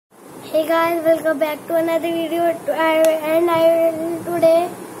Hey guys, welcome back to another video and I will today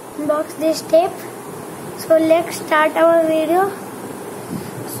unbox this tape. So let's start our video.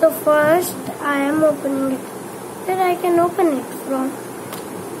 So first I am opening it. Where I can open it from?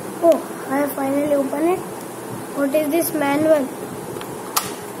 Oh, I finally opened it. What is this manual?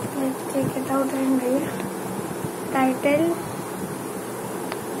 Let's take it out and read. Title.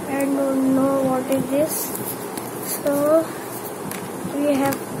 I don't know what is this. So we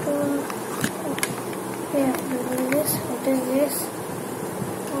have to do this. What is this?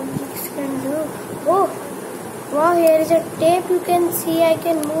 What this can do? Oh, wow! Here is a tape. You can see. I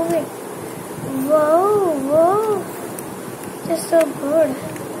can move it. Whoa! Just so good.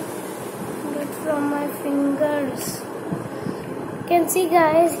 Get from my fingers. You can see,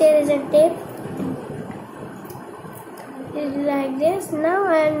 guys. Here is a tape. It's like this. Now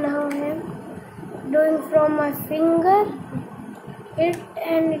I am doing from my finger.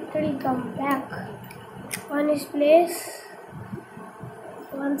 And it will come back on its place.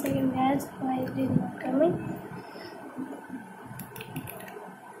 1 second, guys. Why it is not coming?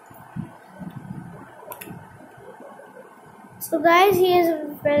 So guys, he is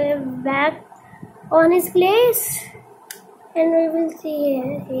back on his place, and we will see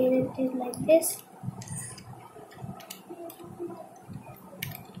here. Here it is like this.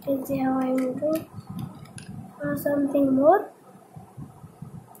 You can see how I am doing, or something more.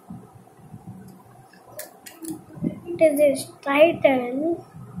 It is this title.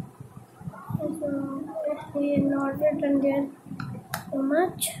 We are not written there so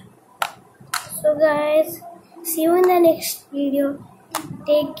much. So guys, see you in the next video.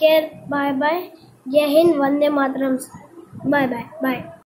 Take care. Bye bye. Jai Hind. Vande Mataram. Bye.